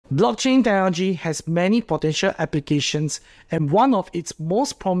Blockchain technology has many potential applications, and one of its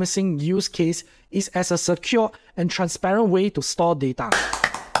most promising use cases is as a secure and transparent way to store data.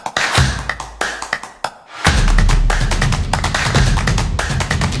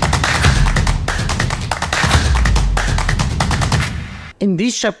 In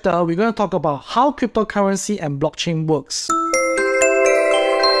this chapter, we're going to talk about how cryptocurrency and blockchain works.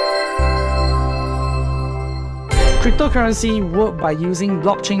 Cryptocurrency work by using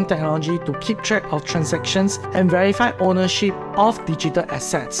blockchain technology to keep track of transactions and verify ownership of digital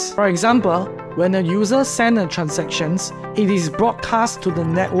assets. For example, when a user sends a transaction, it is broadcast to the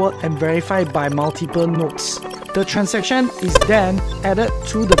network and verified by multiple nodes. The transaction is then added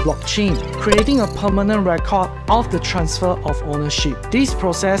to the blockchain, creating a permanent record of the transfer of ownership. This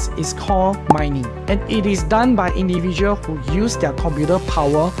process is called mining, and it is done by individuals who use their computer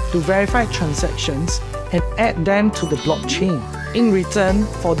power to verify transactions and add them to the blockchain. In return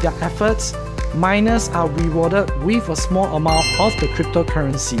for their efforts, miners are rewarded with a small amount of the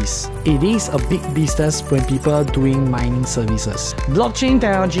cryptocurrencies. It is a big business when people are doing mining services. Blockchain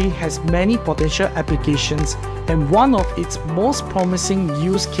technology has many potential applications, and one of its most promising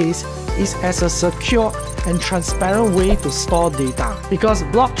use cases is as a secure and transparent way to store data. Because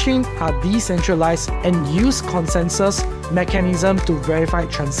blockchains are decentralized and use consensus mechanism to verify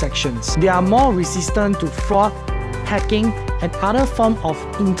transactions, they are more resistant to fraud, hacking, and other forms of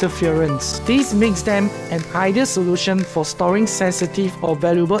interference. This makes them an ideal solution for storing sensitive or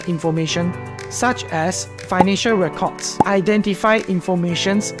valuable information such as financial records, identified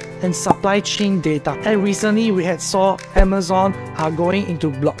information, and supply chain data. And recently we had saw Amazon are going into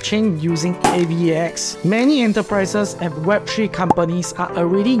blockchain using AVAX. Many enterprises and Web3 companies are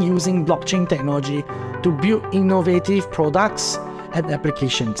already using blockchain technology to build innovative products and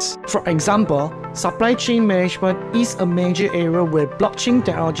applications. For example, supply chain management is a major area where blockchain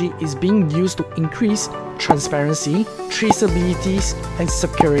technology is being used to increase transparency, traceability, and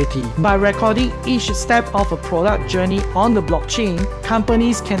security. By recording each step of a product journey on the blockchain,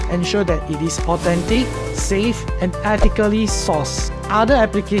 companies can ensure that it is authentic, safe, and ethically sourced. Other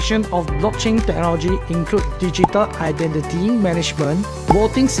applications of blockchain technology include digital identity management,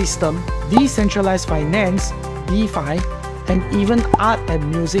 voting system, decentralized finance, DeFi, and even art and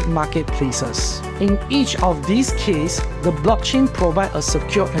music marketplaces. In each of these cases, the blockchain provides a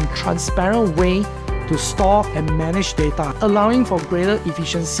secure and transparent way to store and manage data, allowing for greater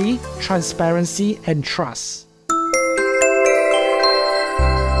efficiency, transparency, and trust.